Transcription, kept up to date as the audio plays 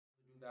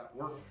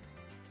Work.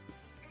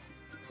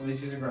 At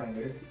least he's a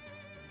grinder.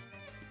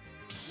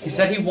 He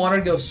said he wanted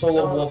to go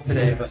solo wolf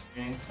today, but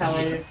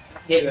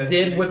it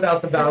did whip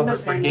out the Bowser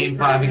for Game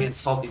 5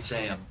 against Salty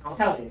Sam.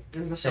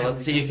 So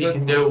let's see if he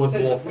can do it with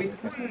Wolf.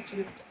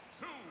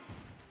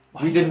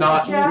 We did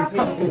not.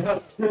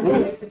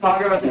 We'll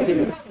talk about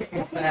the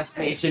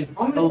assassination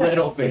a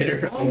little bit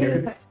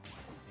earlier.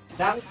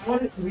 That was one.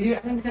 I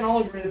think we can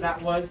all agree that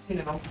that was,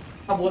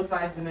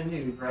 publicized in the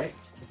news, right?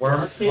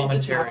 Worms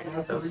commentary.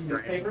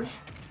 Newspapers.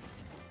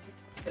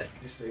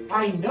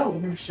 I know,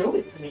 you showed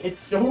it to me. It's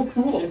so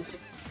cool.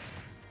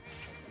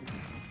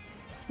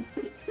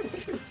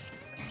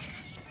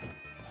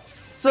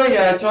 So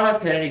yeah, John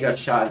F. Kennedy got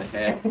shot in the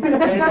head.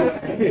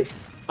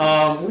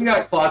 We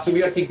got Klaatu, we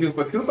got King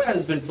Koopa. Koopa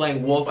has been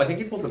playing Wolf. I think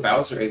he pulled the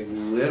Bowser a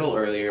little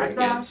earlier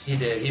against. He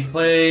did. He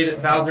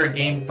played Bowser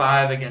Game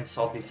 5 against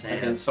Salty Sam.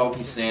 Against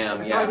Salty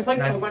Sam, yeah. Oh, he played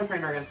Koopa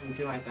Trainer against him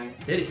too, I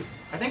think. Did he?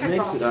 I think I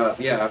saw it.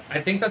 Yeah. I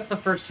think that's the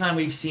first time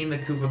we've seen the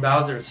Koopa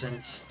Bowser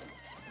since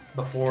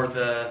before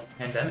the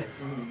pandemic.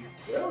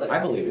 Really? I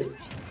believe it.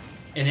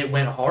 And it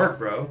went hard,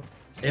 bro.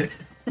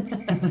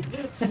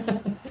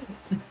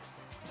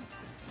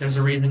 There's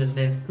a reason his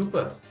name's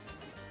Koopa.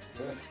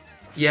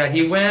 Yeah,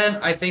 he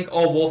went, I think,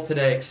 all Wolf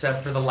today,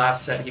 except for the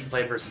last set he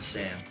played versus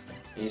Sam.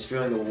 And he's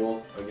feeling the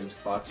Wolf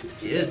against Klaatu.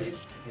 He is.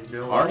 He's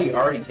doing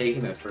already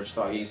taking that first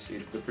thought. He's a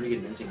pretty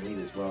convincing lead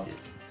as well.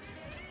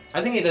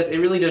 I think it does. It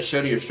really does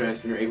show to your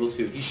strengths when you're able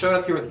to. He's shown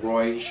up here with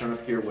Roy. He's shown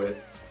up here with.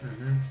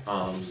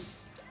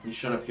 He's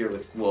shown up here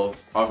with Wolf.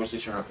 Obviously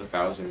shown up with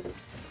Bowser.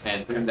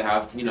 And for him to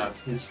have,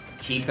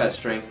 keep that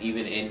strength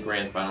even in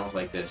grand finals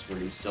like this, where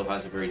he still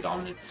has a very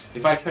dominant.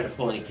 If I try to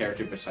pull any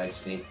character besides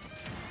Snake,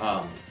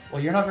 well,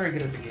 you're not very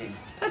good at the game.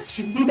 That's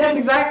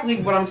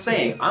exactly what I'm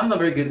saying. I'm not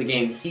very good at the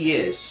game. He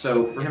is.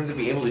 So for him to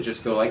be able to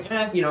just go like,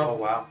 oh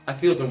wow, I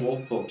feel the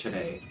Wolf pull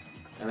today,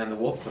 and then the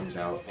Wolf comes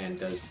out and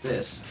does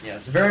this. Yeah,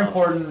 it's very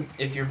important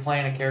if you're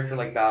playing a character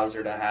like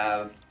Bowser to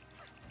have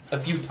a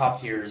few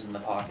top tiers in the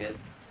pocket.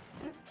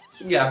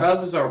 Yeah,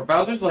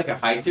 Bowser's like a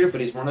high tier, but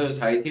he's one of those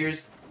high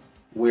tiers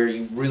where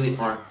you really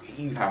aren't.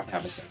 You have to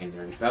have a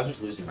secondary. Bowser's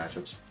losing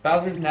matchups.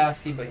 Bowser's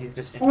nasty, but he's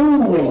just.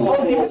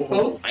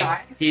 Both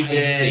sides. He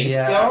did,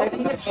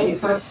 yeah.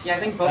 Jesus. Yeah, I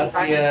think both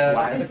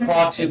sides. The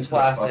Klaatu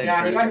classic.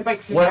 Yeah,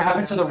 what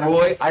happened to the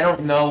Roy? I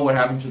don't know what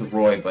happened to the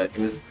Roy, but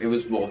it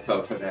was Wolf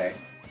though today.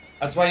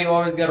 That's why you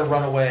always got to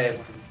run away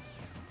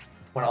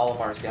when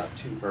Olimar's got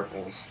 2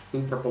 purples.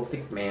 2 purple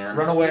pick man.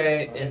 Run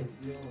away and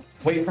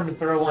wait for him to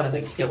throw one and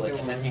then kill it,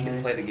 and then you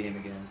can play the game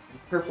again.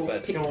 Purple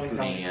pick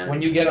man.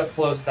 When you get up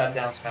close, that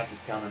down smash is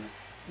coming.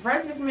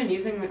 Surprised we haven't been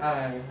using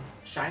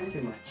Shine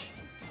too much.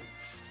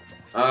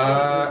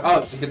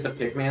 To get the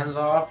Pikmans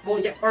off? Well,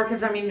 yeah, or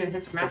because,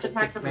 his smash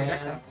attacks are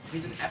projectiles. He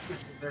just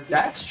S-smashes.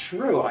 That's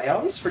true. I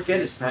always forget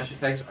his smash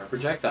attacks are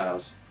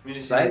projectiles.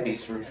 Side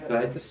piece from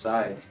side to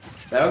side.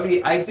 That would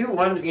be, I do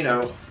wonder,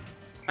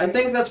 I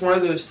think that's one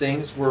of those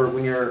things where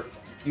when you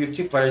have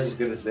 2 players as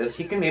good as this,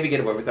 he can maybe get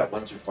away with that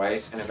once or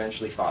twice, and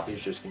eventually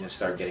Klaatu's just going to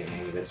start getting the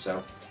hang of it.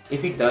 So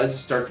if he does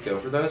start to go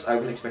for those, I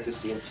wouldn't expect to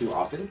see him too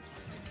often,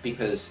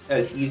 because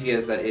as easy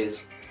as that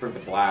is for the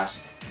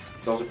blast,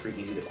 it's also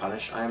pretty easy to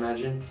punish, I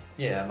imagine.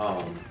 Yeah.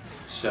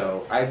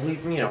 So I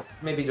believe,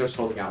 maybe just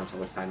holding out until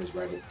the time is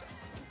ready.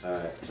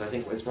 Because I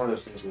think it's one of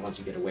those things where once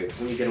you get away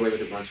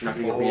with it once, you're not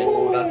going to get away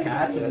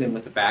with it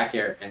with the back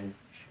air and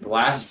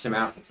blasts him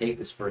out to take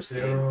this first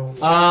game.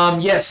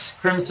 Yes,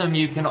 Crimson,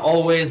 you can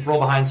always roll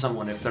behind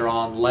someone if they're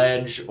on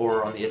ledge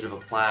or on the edge of a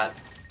plat.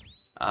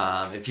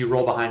 If you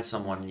roll behind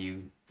someone,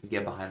 you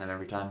get behind them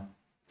every time.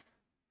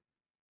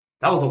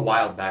 That was a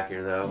wild back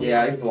here, though.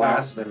 Yeah, he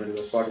blasted him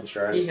into the fucking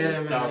shards. He hit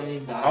him and he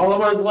died.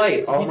 Olimar's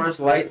light. Olimar's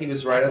light. He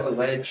was right at the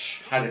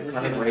ledge. Had a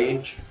ton of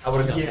rage. I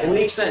would have done that. It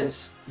makes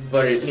sense,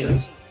 but it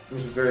was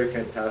very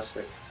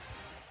fantastic.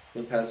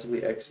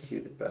 Fantastically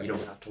executed back. You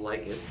don't have to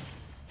like it.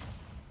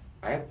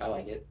 I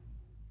like it.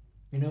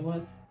 You know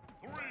what?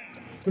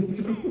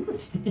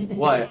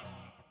 What?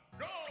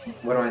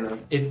 What do I know?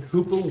 If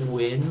Koopa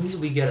wins,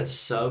 we get a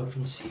sub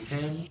from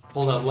CPAN.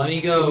 Hold up, let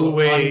me go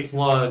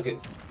unplug.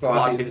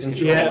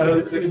 Yeah,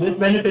 this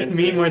benefits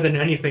me more than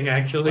anything,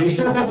 actually.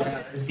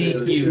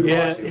 DQ.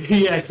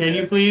 Yeah, can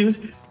you please?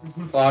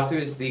 Klaatu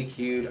is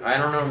DQ'd. I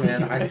don't know,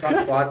 man. I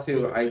thought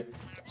Klaatu, I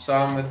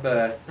saw him with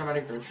the... I'm at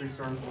a grocery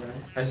store in Florida.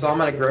 I saw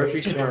him at a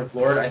grocery store in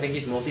Florida. I think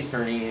he's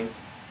multi-turning.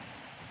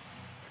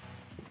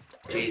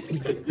 Jeez.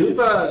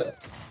 Koopa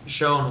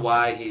showing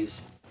why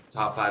he's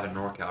top 5 in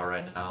NorCal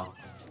right now.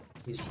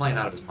 He's playing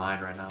out of his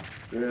mind right now.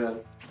 Yeah.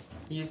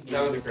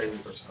 That was a crazy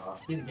first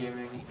off. He's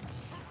gaming.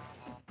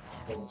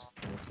 I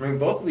mean,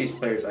 both of these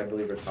players, I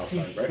believe, are top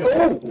 5, right?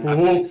 I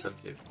believe so,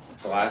 too.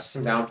 Blast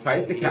him down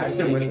tight to catch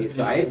him with his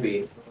side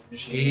B.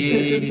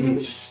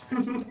 Jeez.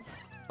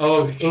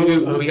 Oh,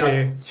 shoot. We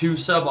got 2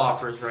 sub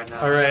offers right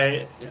now.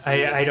 Alright.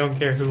 I don't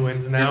care who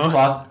wins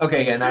now.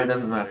 Okay, yeah, now it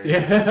doesn't matter.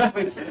 Yeah.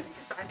 Wait, I think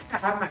I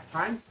have my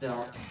prime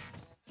still.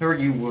 Sure,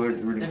 you would.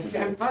 If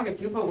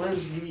Koopa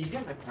wins, you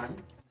get my prime.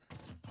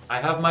 I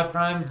have my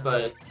Prime,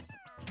 but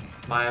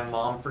my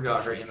mom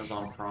forgot her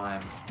Amazon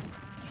Prime.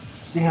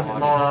 Damn it,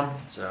 Mom.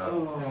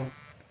 So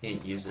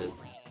can't use it.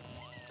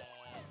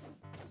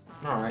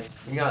 Alright,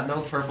 we got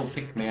no purple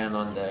Pikmin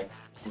on deck.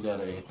 We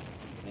got a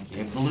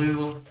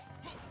blue.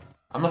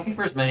 I'm looking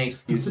for as many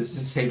excuses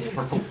to say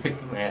purple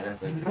Pikmin as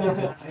I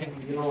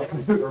can. You know, like a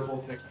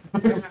purple pick.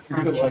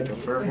 Like a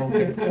purple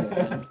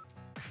Pikmin.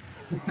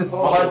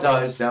 Spot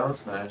dodge down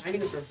smash. I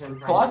need to throw some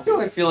Klaatu,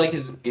 I feel like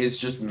is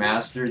just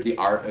mastered the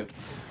art of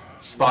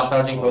spot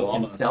dodging both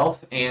himself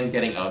and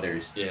getting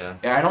others. Yeah.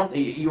 Yeah, I don't.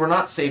 You are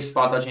not safe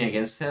spot dodging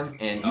against him,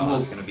 and you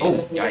will. it's gonna be Oh,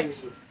 it.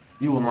 yikes!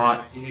 You will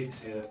not You hate to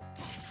see it.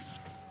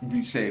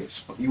 be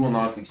safe. You will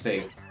not be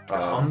safe.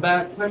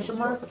 Comeback question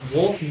mark?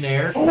 Wolf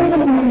Nair.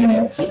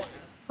 Now,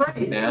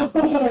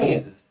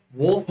 Jesus.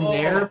 Wolf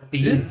Nair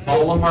beats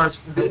Olimar's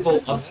purple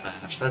up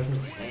smash. That's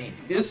insane.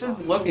 This is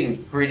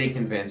looking pretty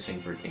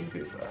convincing for King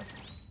Koopa.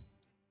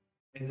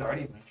 It's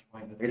already match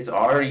point. It's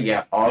already,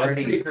 That's pretty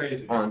already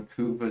crazy. on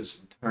Koopa's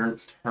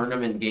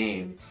tournament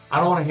game. I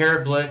don't want to hear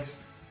it, Blick.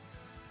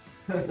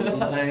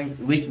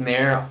 Link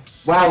Nair.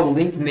 Wow,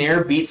 Link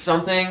Nair beat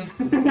something?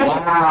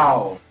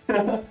 Wow.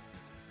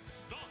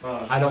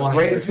 I don't want to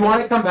Wait, hear if you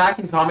want to come back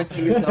and comment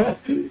to yourself.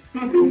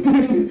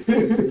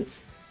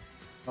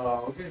 We're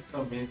gonna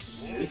come in.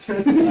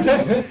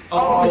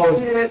 Oh,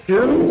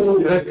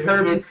 the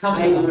Kirby's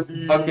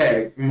coming.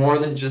 Okay, more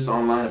than just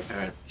online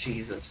apparent.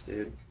 Jesus,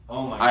 dude.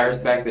 Oh my. I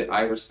respect it.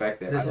 I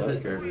respect it. I This love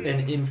is Kirby.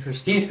 an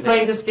interesting. He's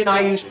playing the skin I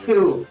used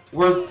too.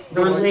 We're linked.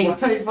 We're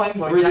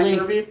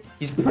linked.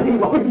 He's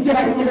playing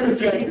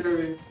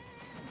Kirby.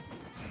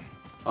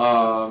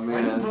 Oh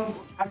man.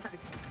 I'm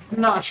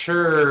not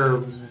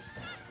sure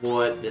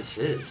what this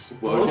is.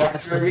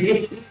 Wojak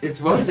Kirby.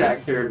 It's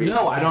Wojak Kirby.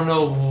 No, I don't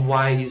know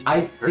why he's.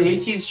 I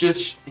think he's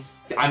just.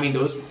 I mean,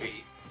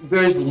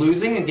 there's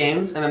losing in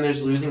games, and then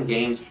there's losing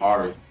games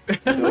hard.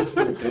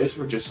 Those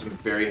were just some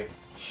very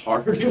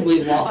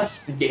hardly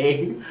lost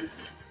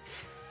games.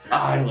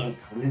 I love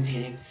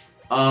commentating.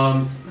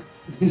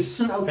 It's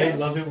so I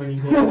love it when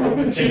you go.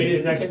 It's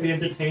actually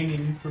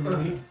entertaining for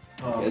me.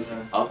 Oh, It's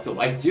man. up to.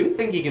 I do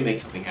think he can make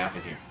something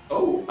happen here.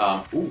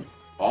 Oh. Ooh,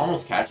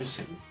 almost catches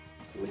him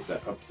with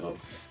that up tilt.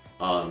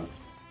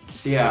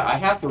 Yeah, I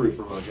have to root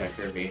for Wojak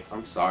Kirby.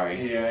 I'm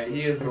sorry. Yeah,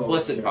 he is.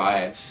 Implicit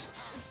bias.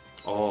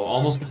 Oh,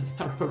 almost got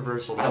that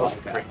reversal. I That was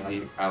like that.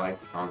 crazy. I like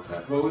the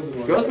concept. What was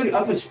the Goes with the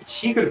up and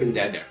he could have been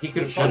dead there. He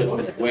could have Should've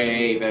been been.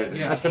 way better than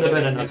Yeah. That should have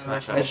been a nut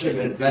smash. That should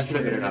have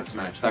been an up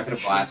smash. That could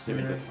have blasted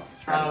him into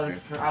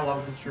I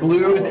love this shirt.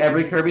 Blue is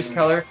every Kirby's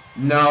color?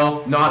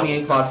 No, not me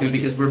and Klaatu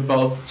because we're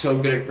both so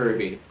good at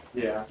Kirby.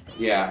 Yeah.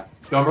 Yeah.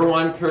 Number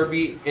one,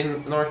 Kirby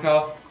in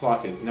NorCal,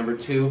 Klaatu. Number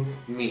two,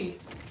 me.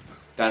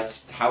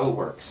 That's how it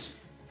works.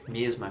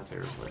 Me is my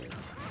favorite player.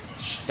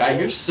 God,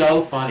 you're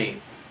so funny.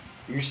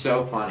 You're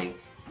so funny.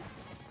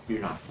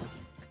 You're not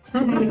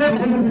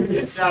funny.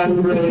 It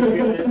sounds really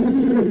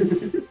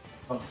good.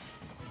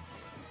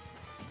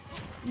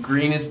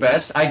 Green is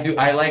best. I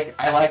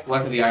like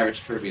Luck of the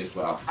Irish Kirby as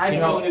well. You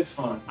know what is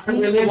fun? I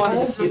really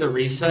wanted to see the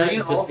reset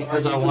just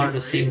because I wanted to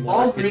see more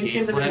All good green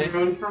skins have been gameplay.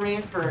 ruined for me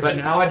for. But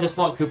now I just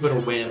want Koopa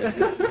to win.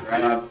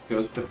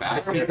 Goes with the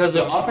back air. Because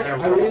of up air.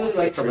 I really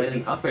like the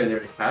landing up air there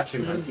to catch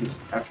him as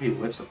he's after he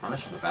lifts the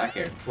punish in the back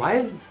air. Why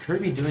is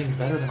Kirby doing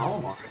better than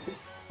Olimar?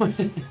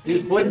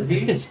 What is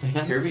this,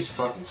 man? Kirby's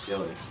fucking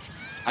silly.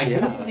 I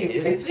Yeah, he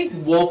I is. think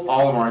Wolf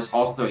Olimar is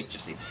also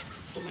just a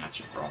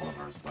matchup for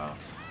Olimar as well.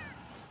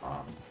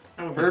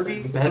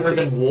 Kirby Better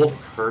than Wolf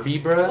Kirby,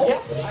 bro?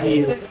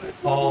 Yeah.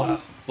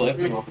 Oh,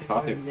 Flipping off the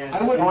topic. Yeah.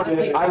 I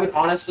would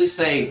honestly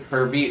say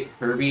Kirby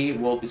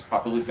Wolf is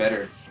probably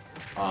better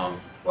than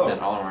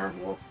Olimar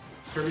Wolf.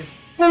 Kirby's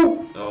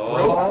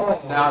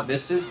oh. Now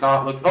this is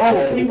not look.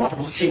 Oh, he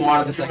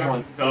wanted the second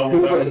one.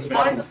 Koopa is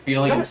fucking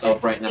feeling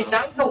himself right If now.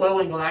 that was a low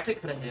angle, that actually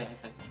could have hit.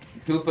 I think.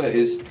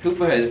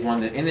 Koopa has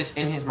won the in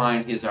his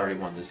mind he has already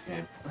won this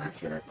game for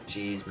sure.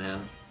 Jeez,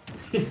 man.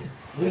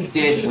 We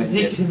did win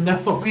this.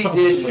 No, We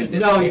did win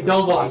this. No, you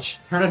don't watch.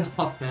 Turn it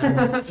off,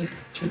 man.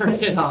 Turn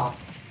it off.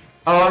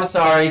 Oh, I'm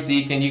sorry,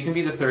 Zeke, and you can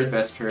be the third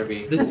best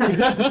Kirby.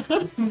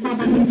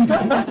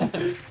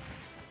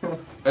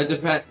 It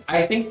depends.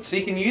 I think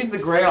Zeke can use the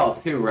Grail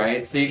too,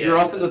 right? So you're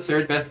also the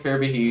third best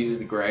Kirby who uses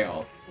the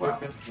Grail. Wow.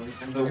 If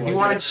you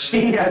want to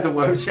change the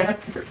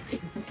Wojak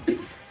Kirby.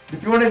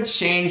 If you want to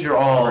change your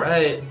all,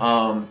 Right.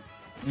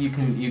 you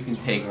can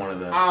take one of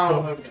them. Oh,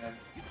 okay.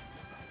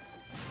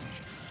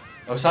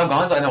 Oh,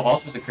 Salgonza, I know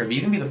also is a Kirby.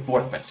 You can be the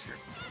fourth best Kirby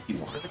if you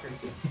want.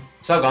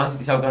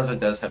 Salgonza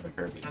does have a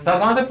Kirby.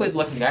 Salgonza plays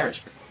Lucky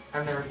Irish Kirby.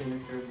 I've never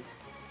seen a Kirby.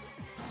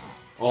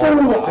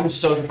 Oh, I'm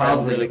so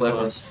proud really of the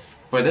close.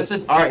 But this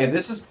is alright.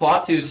 This is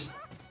Klaatu's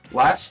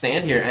last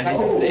stand here, and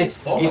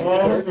it's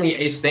certainly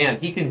a stand.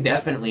 He can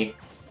definitely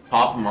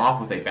pop him off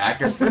with a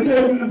backer.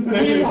 Oh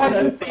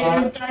my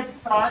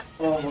god.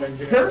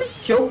 Kirby's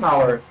kill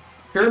power.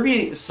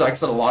 Kirby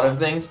sucks at a lot of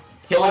things.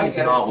 Killing is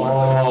not one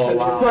of them.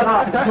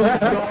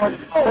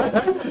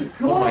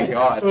 Oh my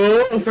god.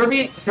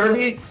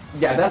 Kirby,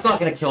 yeah, that's not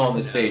gonna kill on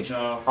this stage.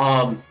 No.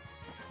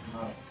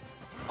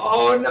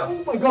 Oh no!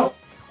 Oh my god!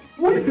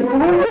 What?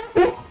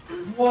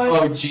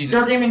 Oh Jesus!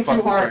 You're gaming too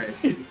fucking hard.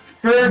 Christ.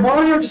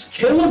 Mario, just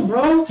kill him,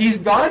 bro. He's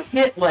gonna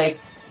hit like.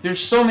 There's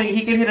so many.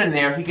 He could hit an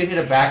air. He could hit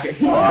a back air.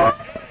 He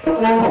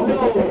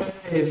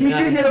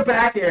could hit a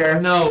back air.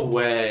 No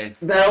way.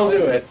 That'll do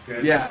it.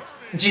 Good. Yeah.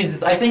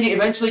 Jesus, I think it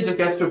eventually just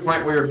gets to a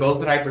point where you're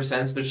both at high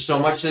percents. There's so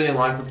much in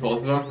line for both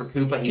of them. For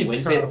Koopa, he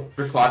wins it.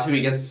 For Klaatu,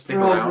 he gets to stick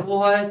Bro, around.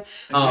 what?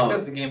 It's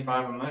just a game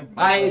 5 on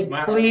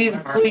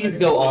Please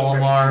go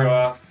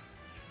Olimar.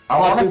 I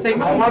want to take.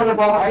 I want to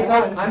go.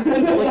 I'm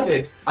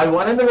conflicted. I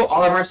want him to go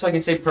Olimar so I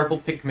can say Purple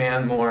Pick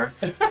Man more,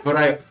 but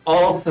I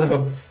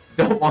also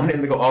don't want him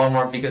to go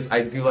Olimar because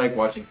I do like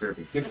watching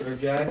Kirby. The third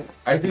guy.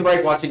 I do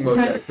like watching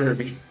Wojak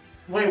Kirby.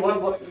 Wait,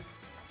 what?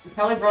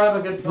 Kelly brought up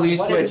a good point. Please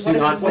switch. Do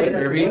not say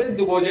Kirby. What is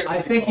the Wojak?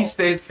 I think he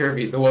stays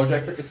Kirby. The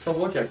Wojak. It's called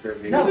Wojak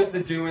Kirby. What is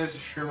the Doom? Is the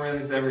Shrimmer?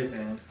 Is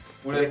everything?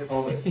 What do they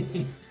call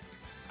it?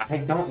 I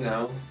don't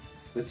know.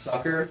 The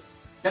sucker.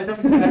 That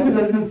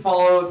doesn't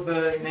follow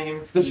the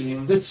name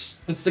scheme. The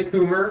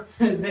Sakumer.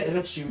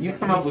 The shoot. You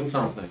come up with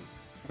something.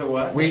 The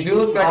what? We do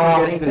look like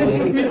we're getting the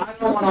names. I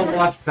don't want to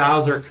watch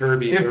Bowser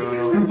Kirby,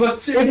 bro.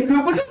 But if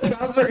Koopa does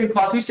Bowser and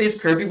Klaatu says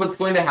Kirby, what's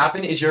going to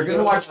happen is you're going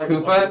to watch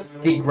Koopa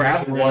get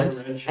grabbed once,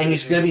 and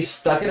he's going to be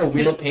stuck in a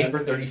wheel of pain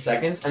for 30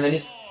 seconds, and then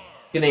he's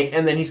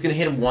gonna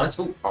hit him once.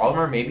 Oh,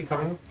 Olimar may be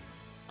coming.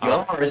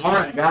 Olimar is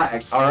Alright.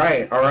 back. All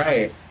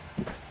right.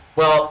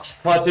 Well,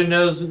 Klaatu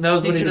knows he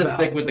what he's should have about.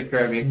 stick with the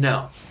Kirby.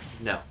 No.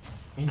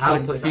 He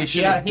Absolutely.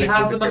 should Yeah, have he stick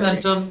has with the Kirby.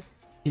 momentum.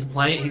 He's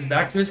playing. He's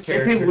back to his If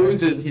character. he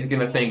loses, he's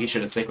gonna think he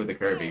should have stick with the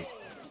Kirby.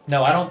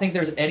 No, I don't think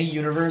there's any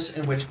universe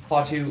in which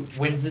Klaatu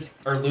wins this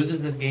or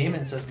loses this game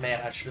and says,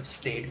 "Man, I should have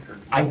stayed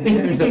Kirby."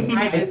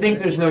 I think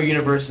there's no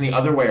universe in the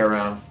other way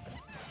around.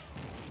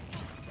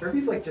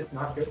 Kirby's like just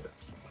not good.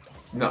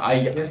 No,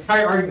 The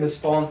entire argument has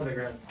fallen to the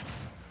ground.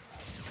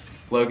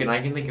 Logan,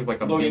 I can think of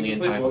like a Logan, million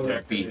you play times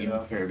where Wojak beat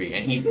Kirby, Kirby,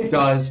 and he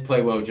does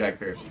play Wojak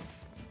Kirby.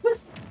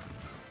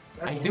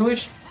 I do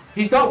wish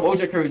he's got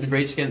Wojak Kirby with the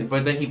great skin,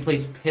 but then he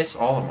plays Piss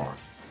Olimar.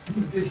 I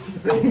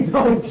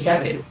don't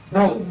get it.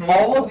 No,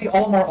 all of the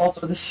Olimar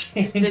alts are the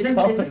same. Isn't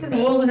color. this is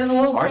little within the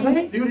little? Are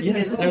they?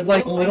 Yes, there's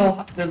like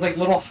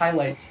little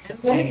highlights.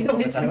 hanging No,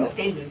 from his it.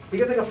 changes. He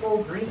gets like a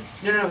full green.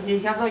 No, he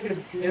has like a.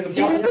 He has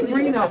a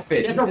green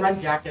outfit. He has a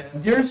red jacket.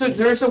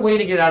 There's a way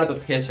to get out of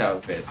the Piss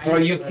outfit. Bro,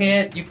 you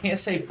can't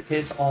say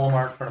piss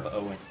Olimar in front of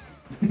Owen.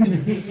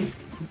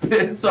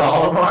 Piss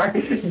Olimar.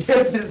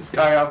 Get this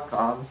guy off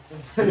comms.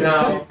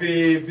 No,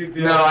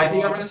 no, I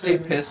think I'm gonna say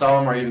Piss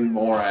Olimar even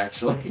more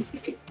actually.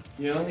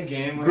 You know the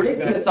game where Great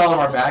you Piss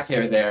Olimar back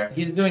here there.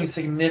 He's doing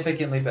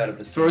significantly better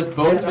this Throws game.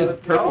 both his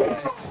purple.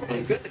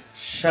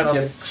 Shut up.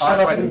 Gets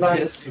caught by the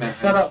Piss smash.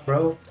 Shut up,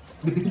 bro.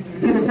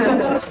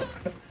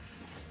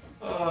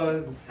 Oh,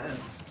 it's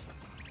intense.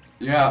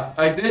 Yeah,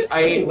 something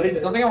I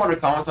wanted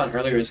to comment on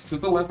earlier is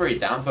Koopa went for a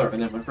down throw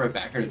and then went for a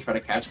back air to try to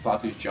catch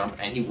Klaatu's jump,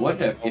 and he would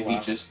have if he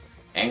just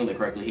angled it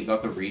correctly. He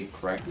got the read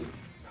correctly.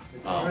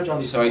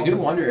 So I do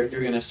wonder if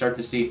you're going to start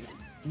to see,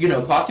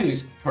 Klaatu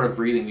is sort of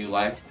breathing new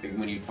life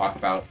when you talk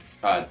about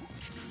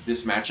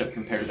this matchup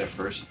compared to their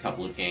first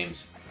couple of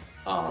games.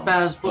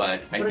 Spaz, but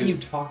what are you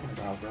talking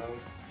about, bro?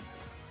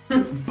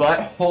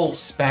 Butthole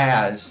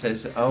Spaz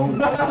says, "Oh."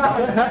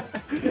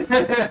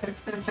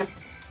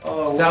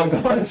 Oh, Now go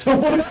on to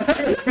one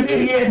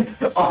opinion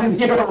on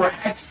your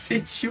rack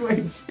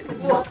situation.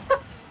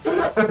 I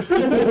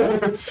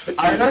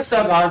know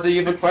Salvanza,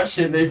 you have a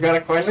question. They've got a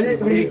question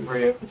waiting for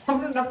you.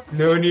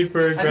 No need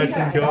for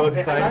aggression. Go I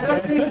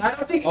outside.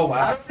 don't think. Oh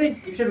wow. I don't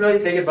think you should really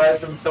take advice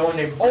from someone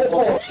named.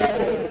 Oh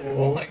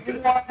my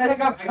god. I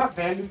got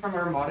banned from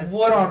Armada.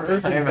 What on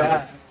earth is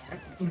that?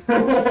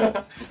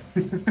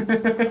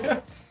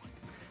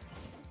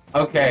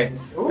 Okay.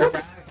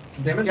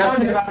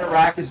 Discussion about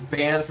Iraq is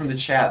banned from the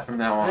chat from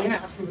now I'm gonna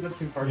on. ask you what the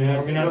 2 cards Yeah,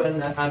 are. we're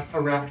not on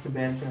Iraq to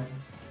ban terms.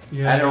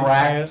 Yeah, An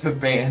Iraq to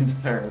banned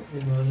term.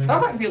 yeah.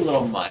 That might be a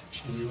little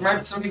much.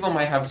 Some people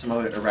might have some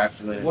other Iraq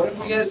related. What if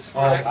we get? Oh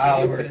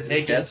wow, we're gonna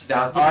take it. Gets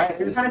down. Alright,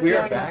 You're kind of we are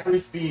stealing back. free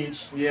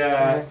speech.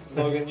 Yeah,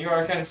 Logan, you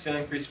are kind of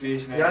stealing free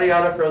speech. Man. Yada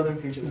yada, frozen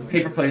peaches.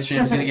 Paper Plate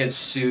Stream's gonna get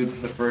sued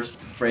for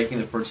breaking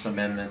the First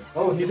Amendment.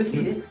 Oh, he just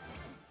beat it.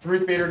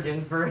 Ruth Bader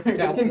Ginsburg.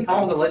 King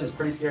Kong the ledge is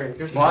pretty scary.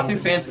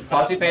 Klaatu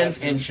fans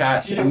in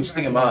chat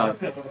boosting him up.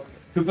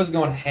 Koopa's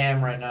going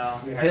ham right now.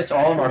 Piss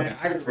all of our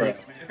backflip.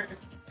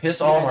 Piss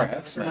all of our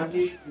F smash.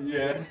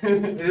 Yeah.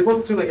 They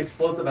both two like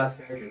explosive ass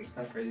characters. It's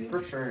kind of crazy.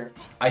 For sure.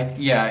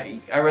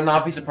 I would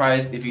not be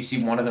surprised if you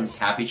see one of them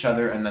tap each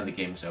other and then the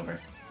game's over.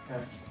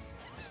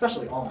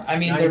 Especially Almar. I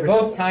mean, they're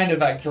both kind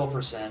of at kill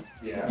percent.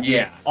 Yeah.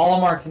 Yeah.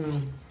 Olimar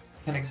can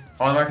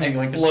Olimar can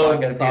link his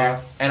explode slug up here,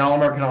 stuff. and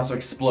Olimar can also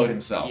explode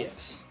himself.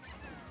 Yes.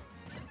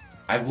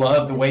 I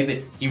love the way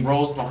that he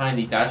rolls behind,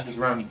 he dashes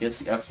around, he gets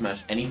the F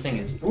smash. Anything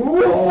is.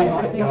 Oh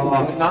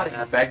I would not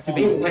expect to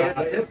be.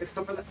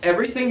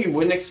 Everything you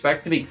wouldn't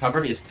expect to be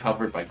covered is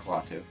covered by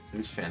Klaatu. It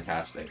was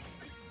fantastic.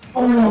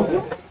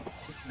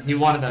 He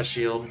wanted that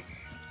shield.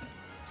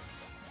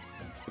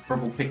 The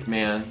purple pick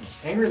man.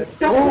 Angry the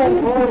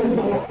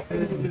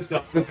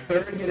The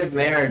third hit of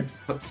there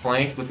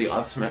flanked with the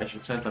up smash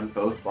and sent on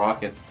both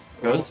rockets.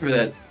 Goes for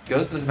that.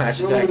 Goes for the smash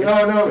Ooh, attack.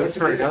 no. Goes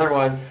for another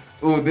one.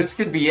 Ooh, this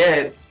could be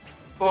it.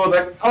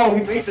 Oh,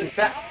 he makes it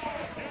back.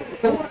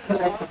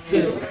 That's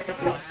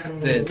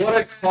it. What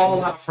a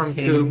call out from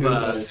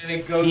Koopa. And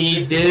it goes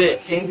He did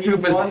it. King He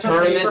won Koopa's the paper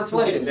tournament.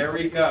 plate. There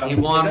we go. He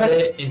won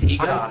it, and he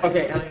got it.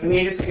 Okay, we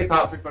need to take a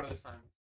top 3 photo this time.